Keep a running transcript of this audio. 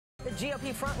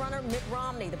GOP frontrunner Mitt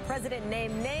Romney. The president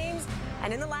named names,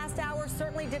 and in the last hour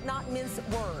certainly did not mince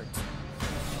words.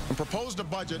 And proposed a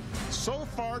budget so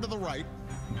far to the right,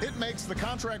 it makes the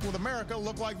contract with America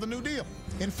look like the New Deal.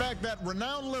 In fact, that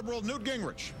renowned liberal Newt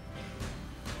Gingrich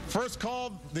first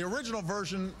called the original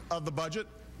version of the budget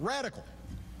radical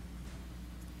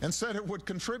and said it would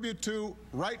contribute to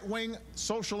right-wing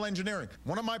social engineering.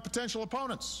 One of my potential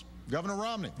opponents, Governor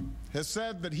Romney, has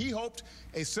said that he hoped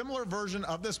a similar version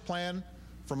of this plan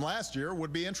from last year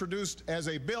would be introduced as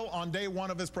a bill on day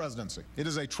one of his presidency. It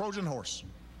is a Trojan horse.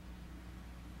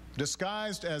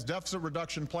 Disguised as deficit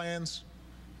reduction plans,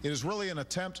 it is really an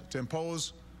attempt to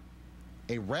impose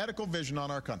a radical vision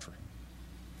on our country.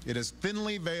 It is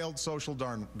thinly veiled social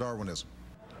Darwinism.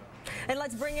 And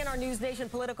let's bring in our News Nation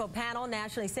political panel,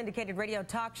 nationally syndicated radio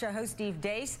talk show host Steve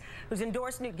Deace, who's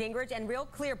endorsed Newt Gingrich, and Real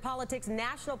Clear Politics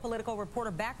national political reporter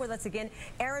back with us again,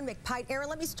 Aaron McPike. Aaron,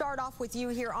 let me start off with you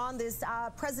here on this.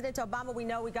 President Obama, we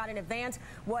know we got in advance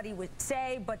what he would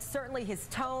say, but certainly his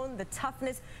tone, the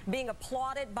toughness being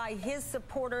applauded by his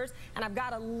supporters. And I've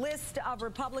got a list of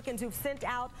Republicans who've sent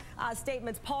out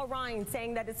statements. Paul Ryan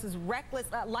saying that this is reckless,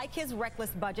 like his reckless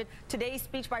budget. Today's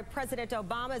speech by President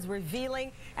Obama is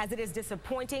revealing as it is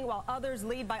disappointing, while others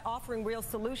lead by offering real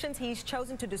solutions. He's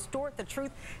chosen to distort the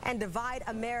truth and divide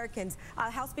Americans.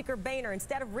 House Speaker Boehner,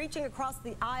 instead of reaching across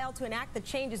the aisle to enact the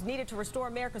changes needed to restore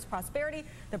America's prosperity,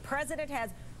 the president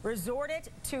has resorted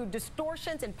to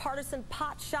distortions and partisan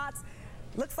pot shots.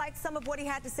 Looks like some of what he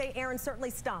had to say, Aaron, certainly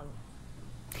stung.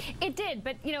 It did,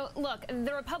 but, you know, look,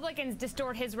 the Republicans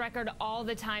distort his record all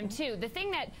the time, too. The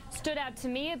thing that stood out to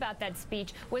me about that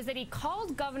speech was that he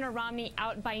called Governor Romney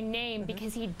out by name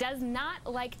because he does not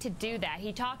like to do that.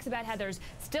 He talks about how there's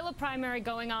still a primary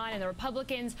going on and the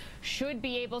Republicans should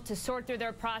be able to sort through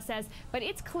their process. But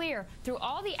it's clear through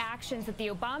all the actions that the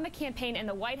Obama campaign and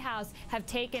the White House have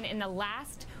taken in the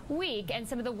last week and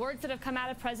some of the words that have come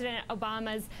out of President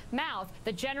Obama's mouth,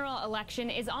 the general election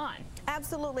is on.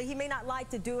 Absolutely. He may not like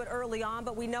to do it early on,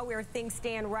 but we know where things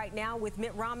stand right now with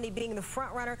Mitt Romney being the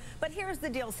front runner. But here's the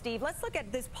deal, Steve. Let's look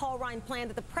at this Paul Ryan plan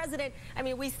that the president, I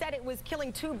mean, we said it was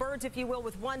killing two birds, if you will,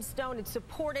 with one stone. It's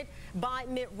supported by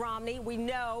Mitt Romney. We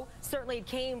know certainly it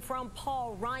came from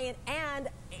Paul Ryan. And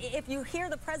if you hear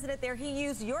the president there, he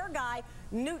used your guy,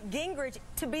 Newt Gingrich,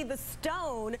 to be the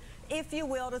stone, if you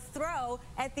will, to throw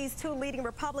at these two leading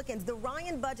Republicans. The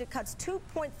Ryan budget cuts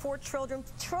 $2.4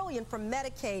 trillion from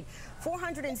Medicaid,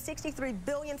 $463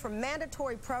 billion from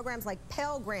mandatory programs like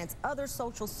Pell Grants, other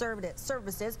social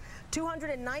services,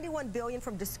 $291 billion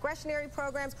from discretionary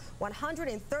programs,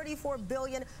 $134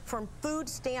 billion from food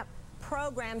stamp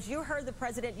programs. You heard the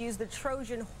president use the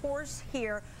Trojan horse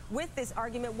here with this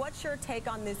argument. What's your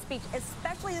take on this speech,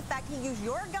 especially the fact he used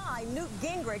your guy, Newt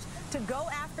Gingrich, to go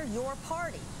after your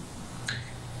party?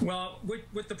 Well,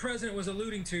 what the president was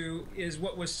alluding to is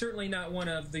what was certainly not one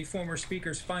of the former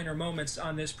speaker's finer moments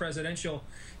on this presidential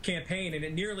campaign, and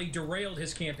it nearly derailed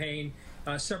his campaign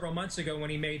several months ago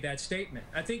when he made that statement.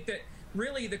 I think that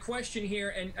really the question here,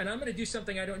 and I'm going to do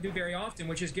something I don't do very often,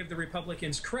 which is give the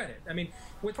Republicans credit. I mean,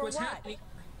 what's happening,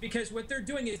 because what they're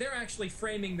doing is they're actually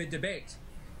framing the debate.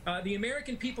 The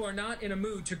American people are not in a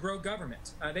mood to grow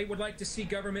government. They would like to see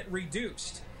government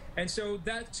reduced. And so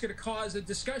that's going to cause a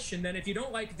discussion. Then if you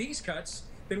don't like these cuts,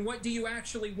 then what do you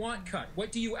actually want cut?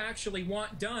 What do you actually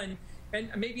want done? And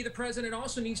maybe the president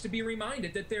also needs to be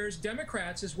reminded that there's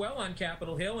Democrats as well on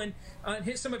Capitol Hill, and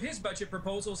some of his budget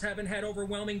proposals haven't had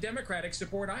overwhelming Democratic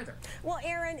support either. Well,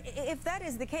 Aaron, if that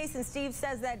is the case, and Steve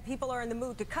says that people are in the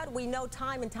mood to cut, we know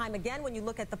time and time again when you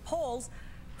look at the polls,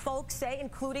 folks say,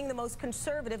 including the most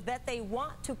conservative, that they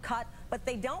want to cut, but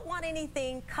they don't want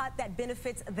anything cut that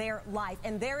benefits their life.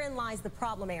 And therein lies the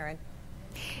problem, Aaron.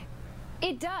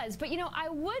 It does, but you know, I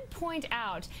would point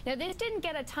out, now this didn't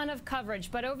get a ton of coverage,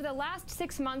 but over the last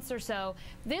 6 months or so,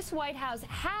 this White House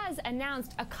has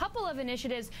announced a couple of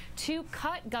initiatives to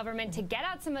cut government, to get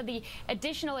out some of the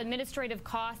additional administrative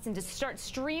costs and to start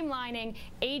streamlining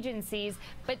agencies.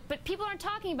 But people aren't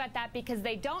talking about that because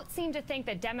they don't seem to think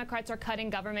that Democrats are cutting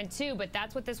government too, but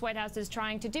that's what this White House is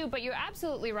trying to do. But you're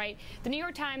absolutely right. The New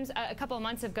York Times a couple of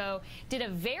months ago did a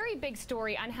very big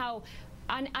story on how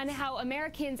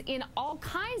Americans in all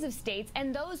kinds of states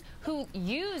and those who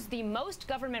use the most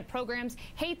government programs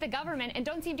hate the government and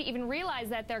don't seem to even realize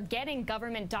that they're getting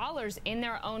government dollars in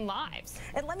their own lives.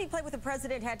 And let me play what the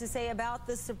president had to say about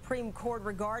the Supreme Court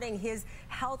regarding his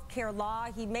health care law.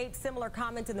 He made similar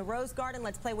comments in the Rose Garden.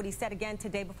 Let's play what he said again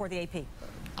today before the AP.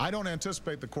 I don't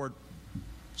anticipate the court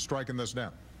striking this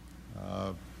down.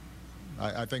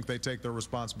 I think they take their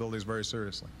responsibilities very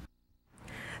seriously.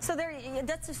 So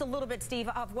that's just a little bit, Steve,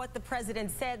 of what the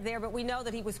president said there, but we know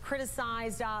that he was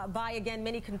criticized by, again,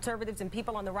 many conservatives and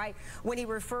people on the right when he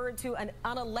referred to an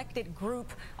unelected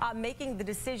group making the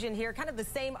decision here. Kind of the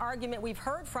same argument we've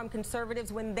heard from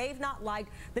conservatives when they've not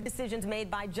liked the decisions made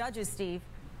by judges, Steve.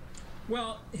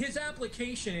 Well, his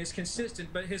application is consistent,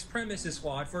 but his premise is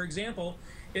flawed. For example,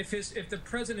 if the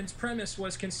president's premise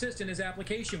was consistent, his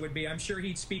application would be, I'm sure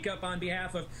he'd speak up on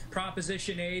behalf of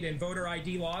Proposition 8 and voter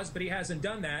ID laws, but he hasn't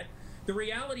done that. The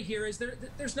reality here is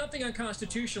there's nothing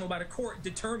unconstitutional about a court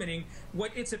determining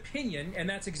what its opinion, and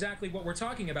that's exactly what we're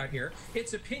talking about here,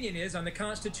 its opinion is on the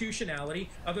constitutionality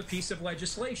of a piece of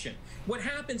legislation. What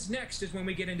happens next is when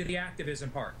we get into the activism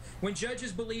part. When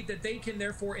judges believe that they can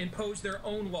therefore impose their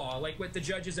own law, like what the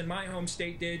judges in my home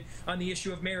state did on the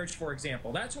issue of marriage, for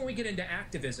example. That's when we get into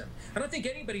activism. I don't think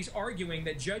anybody's arguing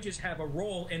that judges have a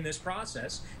role in this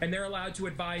process and they're allowed to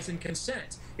advise and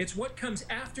consent. It's what comes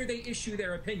after they issue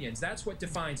their opinions. That's what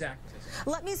defines activism.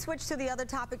 Let me switch to the other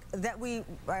topic that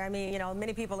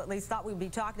many people at least thought we'd be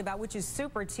talking about, which is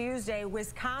Super Tuesday,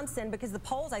 Wisconsin, because the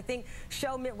polls, I think,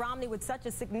 show Mitt Romney with such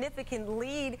a significant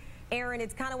lead. Aaron,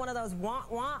 it's kind of one of those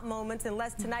want moments,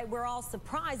 unless tonight we're all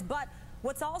surprised. But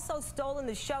what's also stolen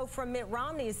the show from Mitt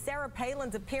Romney is Sarah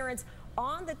Palin's appearance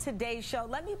on the Today Show.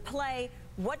 Let me play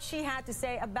what she had to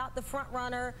say about the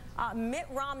frontrunner, Mitt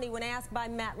Romney, when asked by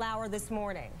Matt Lauer this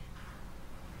morning.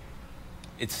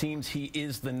 It seems he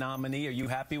is the nominee. Are you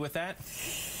happy with that?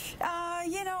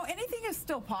 You know, anything is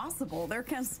still possible. There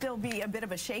can still be a bit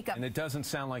of a shakeup. And it doesn't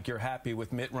sound like you're happy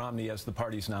with Mitt Romney as the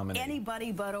party's nominee.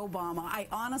 Anybody but Obama. I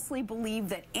honestly believe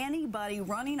that anybody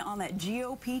running on that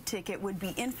GOP ticket would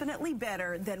be infinitely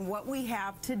better than what we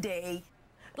have today.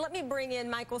 Let me bring in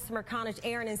Michael Smirkanich,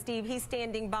 Aaron and Steve. He's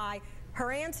standing by.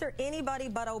 Her answer, anybody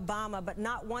but Obama, but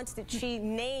not once did she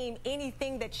name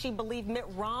anything that she believed Mitt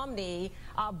Romney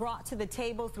brought to the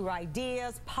table through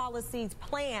ideas, policies,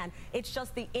 plan. It's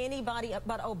just the anybody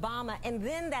but Obama. And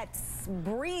then that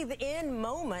breathe in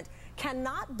moment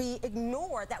cannot be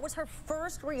ignored. That was her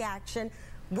first reaction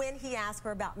when he asked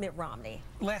her about Mitt Romney.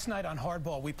 Last night on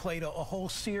Hardball, we played a whole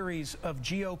series of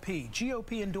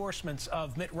GOP endorsements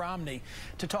of Mitt Romney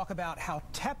to talk about how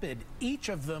tepid each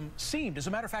of them seemed. As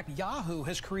a matter of fact, Yahoo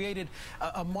has created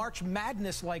a March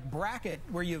Madness-like bracket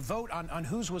where you vote on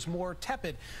whose was more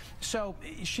tepid. So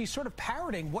she's sort of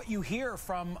parroting what you hear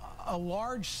from a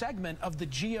large segment of the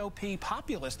GOP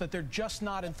populace, that they're just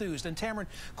not enthused. And Tamron,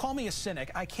 call me a cynic.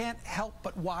 I can't help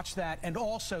but watch that and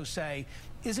also say,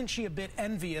 isn't she a bit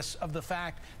envious of the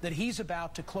fact that he's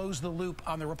about to close the loop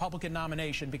on the Republican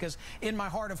nomination? Because in my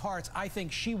heart of hearts, I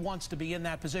think she wants to be in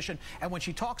that position. And when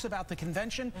she talks about the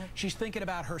convention, she's thinking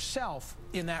about herself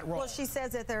in that role. Well, she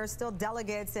says that there are still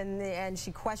delegates, and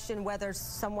she questioned whether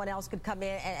someone else could come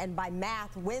in and by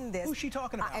math win this. Who's she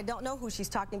talking about? I don't know who she's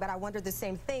talking about. I wondered the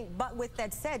same thing. But with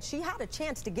that said, she had a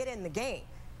chance to get in the game.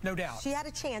 No doubt. She had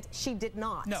a chance. She did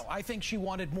not. No, I think she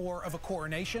wanted more of a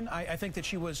coronation. I think that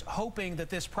she was hoping that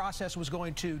this process was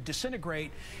going to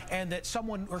disintegrate and that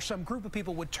someone or some group of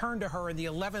people would turn to her in the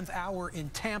 11th hour in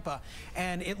Tampa.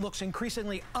 And it looks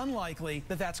increasingly unlikely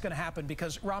that that's going to happen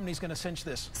because Romney's going to cinch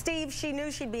this. Steve, she knew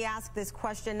she'd be asked this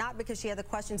question, not because she had the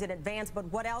questions in advance, but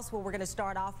what else were we going to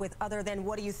start off with other than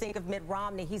what do you think of Mitt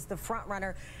Romney? He's the front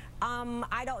runner.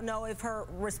 I don't know if her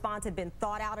response had been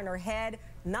thought out in her head.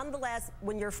 Nonetheless,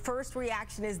 when your first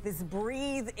reaction is this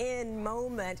breathe-in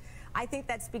moment, I think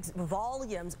that speaks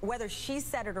volumes, whether she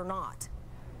said it or not.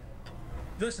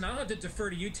 Listen, I'll have to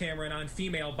defer to you, Tamron, on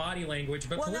female body language.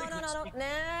 But well, no,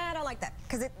 I don't like that,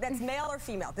 because that's male or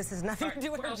female. This has nothing to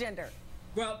do with her gender.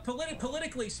 Well,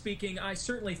 politically speaking, I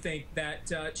certainly think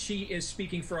that she is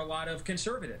speaking for a lot of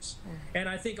conservatives. And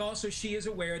I think also she is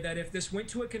aware that if this went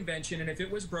to a convention and if it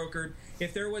was brokered,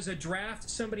 if there was a draft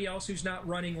somebody else who's not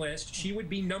running list, she would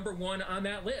be #1 on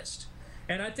that list.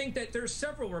 And I think that there's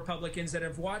several Republicans that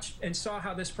have watched and saw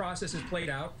how this process has played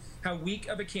out, how weak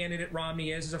of a candidate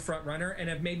Romney is as a front runner, and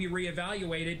have maybe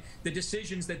reevaluated the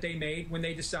decisions that they made when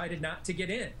they decided not to get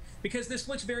in. Because this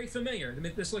looks very familiar. I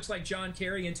mean, this looks like John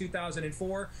Kerry in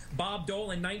 2004, Bob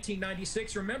Dole in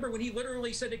 1996. Remember when he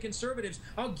literally said to conservatives,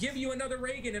 I'll give you another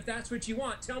Reagan if that's what you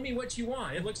want. Tell me what you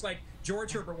want. It looks like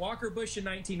George Herbert Walker Bush in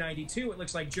 1992. It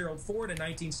looks like Gerald Ford in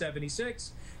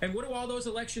 1976. And what do all those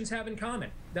elections have in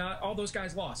common? All those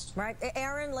guys lost. Right.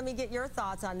 Aaron, let me get your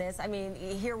thoughts on this. I mean,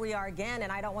 here we are again,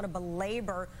 and I don't want to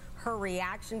belabor her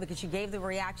reaction because she gave the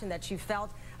reaction that she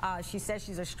felt. She says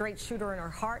she's a straight shooter in her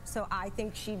heart, so I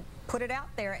think she put it out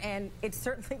there, and it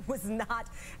certainly was not,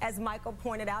 as Michael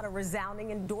pointed out, a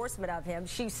resounding endorsement of him.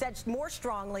 She said more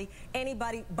strongly,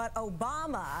 anybody but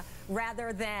Obama,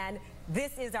 rather than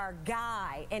this is our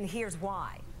guy, and here's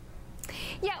why.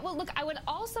 Yeah, well, look, I would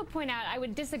also point out, I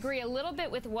would disagree a little bit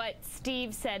with what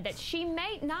Steve said, that she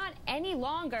may not any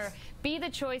longer be the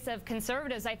choice of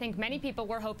conservatives. I think many people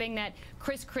were hoping that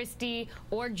Chris Christie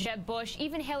or Jeb Bush,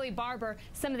 even Haley Barbour,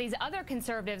 some of these other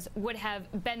conservatives would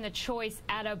have been the choice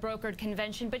at a brokered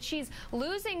convention. But she's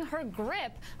losing her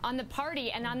grip on the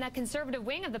party and on that conservative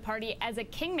wing of the party as a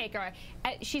kingmaker.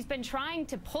 She's been trying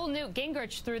to pull Newt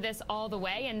Gingrich through this all the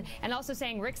way, and also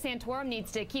saying Rick Santorum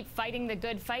needs to keep fighting the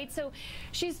good fight. So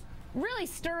she's really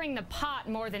stirring the pot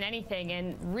more than anything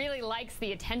and really likes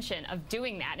the attention of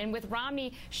doing that. And with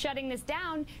Romney shutting this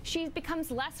down, she becomes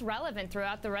less relevant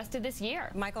throughout the rest of this year.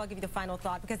 Michael, I'll give you the final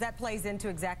thought, because that plays into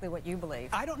exactly what you believe.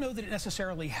 I don't know that it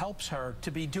necessarily helps her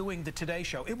to be doing the Today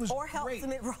Show. It was or helps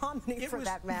Mitt Romney, for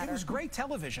that matter. It was great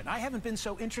television. I haven't been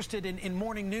so interested in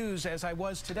morning news as I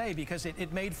was today, because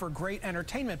it made for great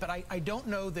entertainment. But I don't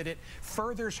know that it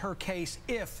furthers her case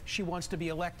if she wants to be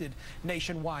elected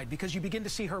nationwide, because you begin to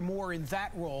see her more in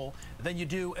that role than you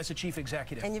do as a chief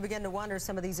executive. And you begin to wonder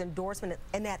some of these endorsements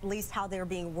and at least how they're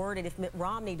being worded. If Mitt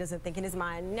Romney doesn't think in his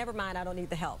mind, never mind, I don't need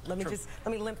the help. Let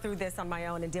me limp through this on my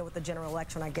own and deal with the general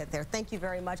election when I get there. Thank you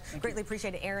very much. Greatly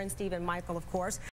appreciate it, Aaron, Steve, and Michael, of course.